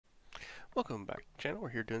Welcome back to the channel. We're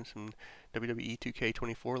here doing some WWE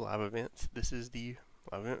 2K24 live events. This is the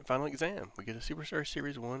live event final exam. We get a Superstar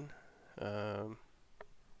Series 1.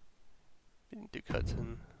 Duke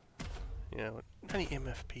Hudson. You know, tiny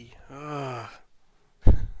MFP. Ugh.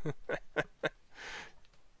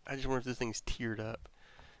 I just wonder if this thing's tiered up.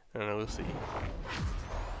 I don't know, we'll see.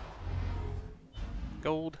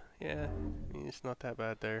 Gold, yeah, I mean, it's not that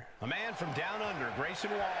bad there. A man from down under, Grayson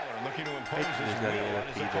Waller, looking to impose his will on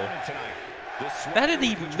his opponent tonight. How did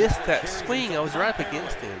he miss that swing? I was right up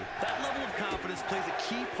against him. That level of confidence plays a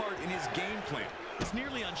key part in his game plan. It's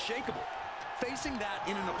nearly unshakable. Facing that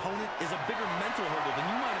in an opponent is a bigger mental hurdle than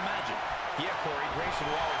you might imagine. Yeah, Corey, Grayson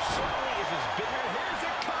Waller certainly is as bigger. Here's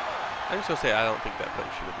a cover. I'm just gonna say I don't think that punch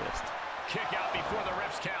should have missed. Kick out before the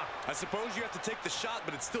refs count. I suppose you have to take the shot,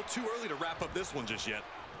 but it's still too early to wrap up this one just yet.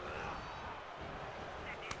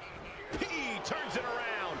 He turns it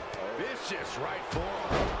around. Vicious right forearm.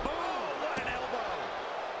 Oh, what an elbow.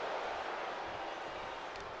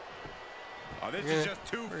 Oh, this is just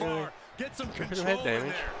too far. Get some control in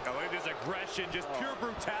there. Oh, it is aggression, just pure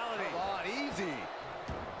brutality. Come on, easy.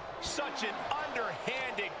 Such an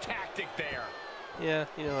underhanded tactic there. Yeah,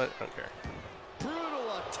 you know what? I don't care.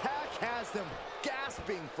 Brutal attack has them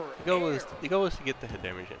gasping for the goal is to get the head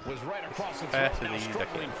damage in. Was right across the fast throat, and now easy.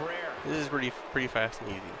 struggling for air. This is pretty fast and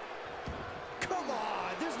easy. Come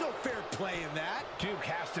on, there's no fair play in that. Duke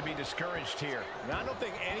has to be discouraged here. And I don't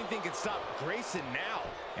think anything can stop Grayson now.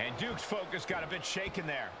 And Duke's focus got a bit shaken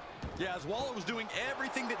there. Yeah, as Waller was doing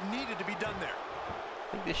everything that needed to be done there.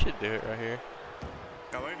 I think they should do it right here.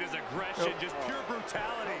 Oh, it is aggression, just pure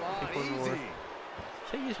brutality. Come on, easy.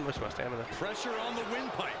 I use most of my stamina. Pressure on the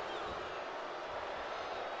windpipe.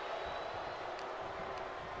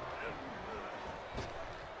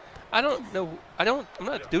 I don't know. I'm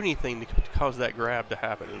not doing anything to cause that grab to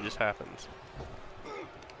happen. It just happens.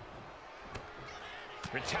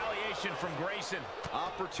 Retaliation from Grayson.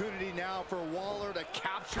 Opportunity now for Waller to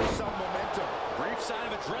capture some momentum. Brief sign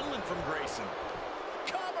of adrenaline from Grayson.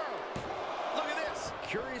 Cover! Look at this.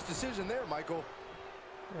 Curious decision there, Michael.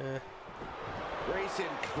 Grayson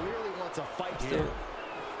clearly wants a fight still.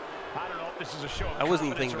 I don't know if this is a show of I wasn't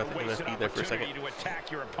even confidence thinking about the MFP there for a second. to attack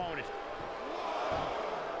your opponent.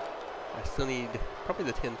 I still need probably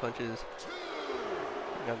the 10 punches.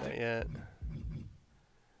 Got that yet?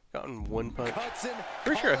 Gotten one punch. Hudson,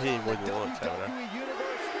 pretty sure I've hit him more than once, haven't I? WWE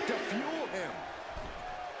Universe to fuel him.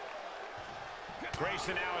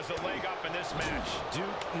 Grayson now has a leg up in this match.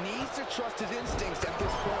 Duke needs to trust his instincts at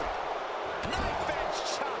this point. Knife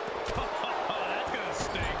edge chop. That's gonna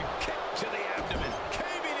sting. Kick to the abdomen.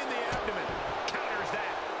 Caving in the abdomen. Counters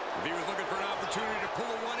that. If he was looking for an opportunity to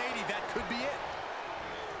pull a 180, that could be it.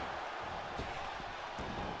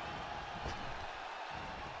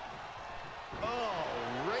 Oh,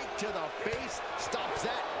 right to the face. Stops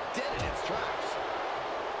that dead in its tracks.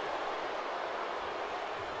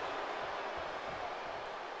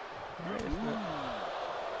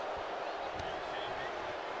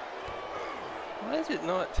 Why is it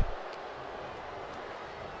not?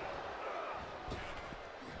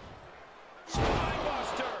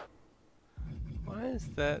 Spinebuster. Why is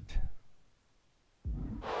that?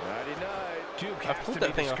 99. Duke I've has pulled to that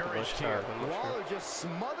be thing off a bunch of discouraged here. times. I'm not sure. Waller just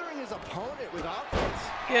smothering his opponent with offense.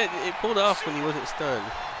 Yeah, it pulled off when he wasn't stunned.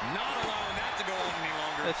 Not allowing that to go on any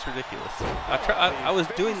longer. That's ridiculous. I was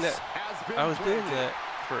doing that. I was doing that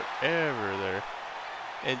forever there.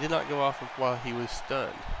 And it did not go off while he was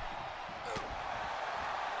stunned.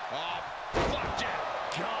 Flapjack.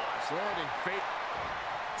 Gosh, landing fake.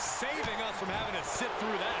 Saving us from having to sit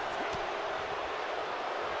through that.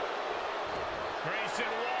 Grayson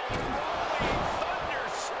Waller rolling thunder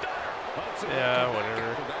stunner. Hudson Yeah, will come back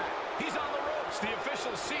whatever. after that. He's on the ropes. The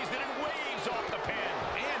official sees that and waves off the pin.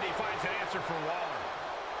 And he finds an answer for Waller.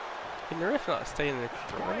 Can the ref not stay in there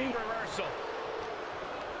for Great me? reversal.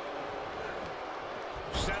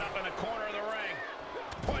 Set up in the corner of the ring.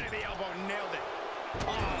 Point of the elbow, nailed it.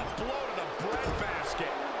 Oh, blow to the breadbasket.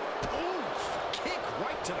 Oof, kick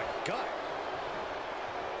right to the gut.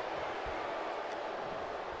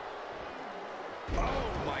 Oh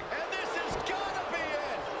my! And this is gonna be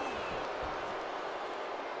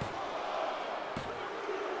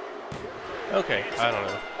it. Okay, I don't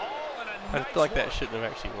know. All in a I nice feel like that work. shouldn't have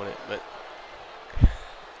actually won it, but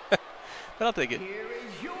but I'll take it. Here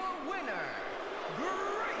is your winner,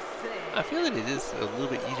 Grayson. I feel that it is a little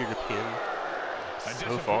bit easier to pin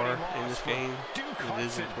so far in this game than it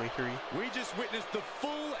is in 23. We just witnessed the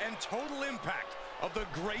full and total impact of the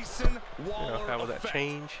Grayson Waller How will that effect.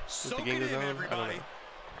 change as the Soak game it goes in, on? I don't everybody. know.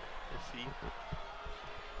 Let's see.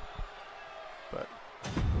 But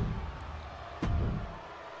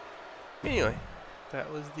Anyway,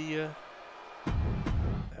 that was the, I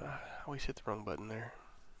always hit the wrong button there.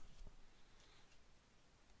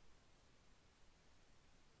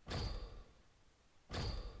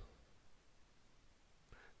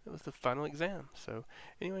 That was the final exam. So,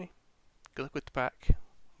 anyway, good luck with the pack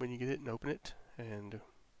when you get it and open it. And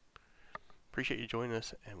appreciate you joining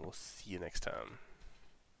us, and we'll see you next time.